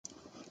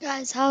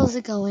Guys, how's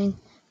it going?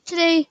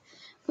 Today,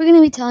 we're going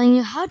to be telling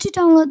you how to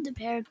download the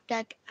Pear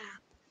Deck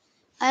app.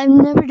 I've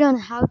never done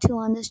how to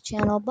on this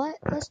channel, but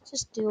let's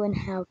just do an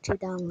how to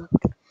download.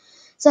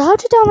 So, how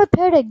to download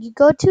Pear Deck? You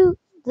go to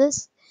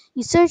this,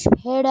 you search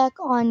Pear Deck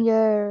on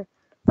your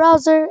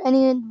browser,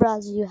 any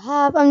browser you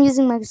have. I'm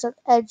using Microsoft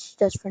Edge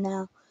just for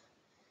now.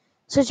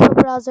 Search up a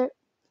browser.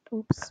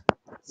 Oops.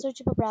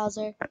 Search up a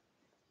browser.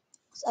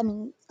 I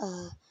mean,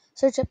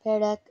 search up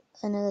Pear Deck.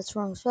 I know that's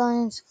wrong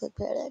spelling, so click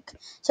Pear Deck.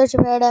 Search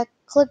up Pear Deck,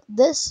 click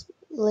this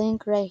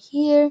link right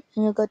here, and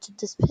you'll go to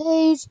this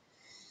page.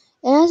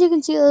 And as you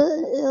can see,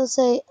 it'll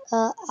say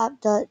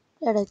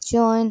app.edX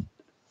join.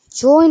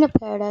 Join a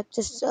Pear Deck.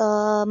 Just,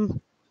 oh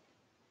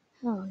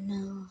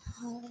no,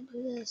 how do I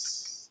do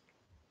this?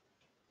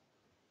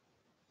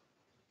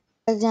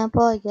 For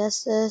example, I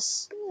guess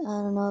this, I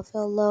don't know if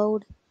it'll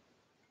load.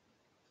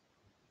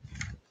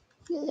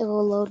 It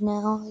will load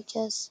now, I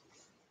guess.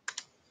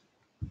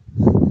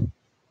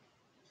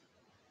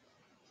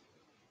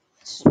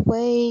 Just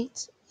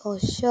wait, it'll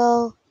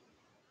show.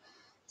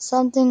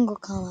 Something will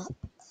come up.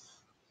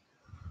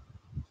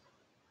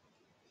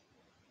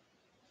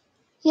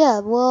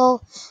 Yeah,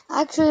 well,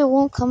 actually it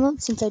won't come up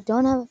since I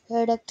don't have a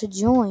Pear Deck to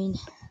join.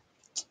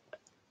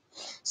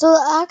 So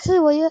actually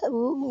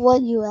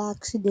what you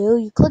actually do,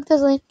 you click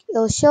this link,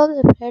 it'll show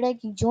the Pear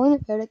Deck, you join the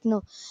Pear Deck, and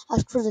it'll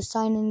ask for the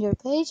sign in your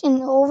page,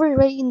 and over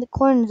right in the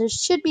corner there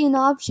should be an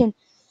option,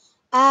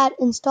 add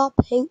install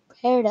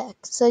Pear Deck.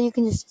 So you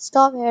can just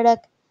install Pear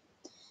Deck.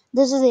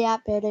 This is the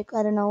app Pear Deck.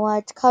 I don't know why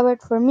it's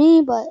covered for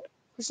me, but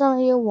for some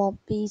of you it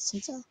won't be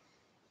since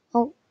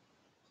oh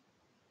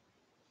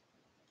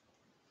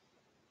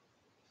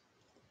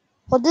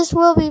well, this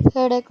will be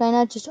Pear Deck right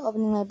now, just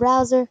opening my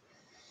browser.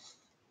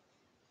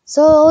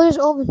 So I'll just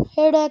open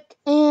Pear Deck,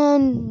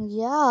 and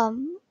yeah,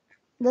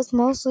 that's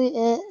mostly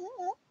it.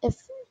 If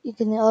you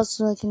can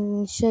also, I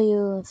can show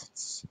you if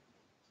it's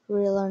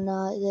real or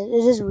not.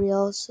 It is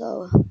real,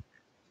 so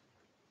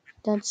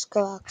don't just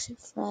go action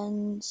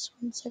friends.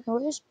 1 second,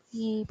 where's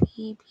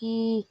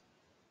P?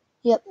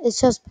 Yep,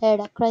 it's just Pear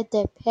Deck right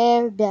there.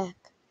 Pear Deck.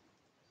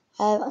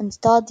 I've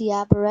installed the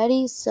app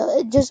already, so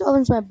it just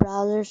opens my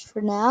browsers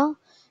for now.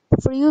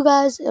 But for you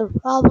guys, it'll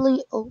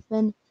probably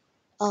open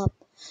up.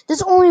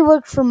 This only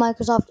works for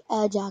Microsoft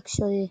Edge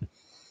actually.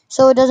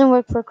 So it doesn't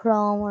work for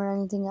Chrome or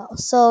anything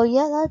else. So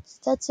yeah,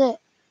 that's it.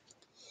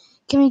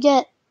 Can we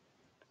get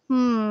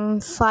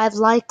 5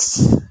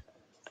 likes?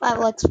 5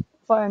 likes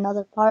for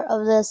another part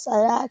of this.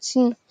 I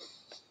actually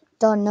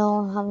don't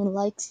know how many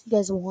likes you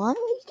guys want.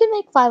 You can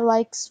make 5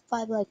 likes.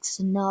 5 likes is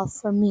enough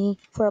for me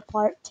for a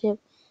part 2.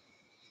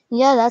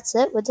 Yeah, that's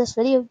it with this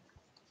video.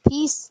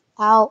 Peace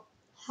out.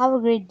 Have a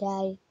great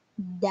day.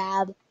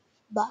 Dab.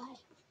 Bye.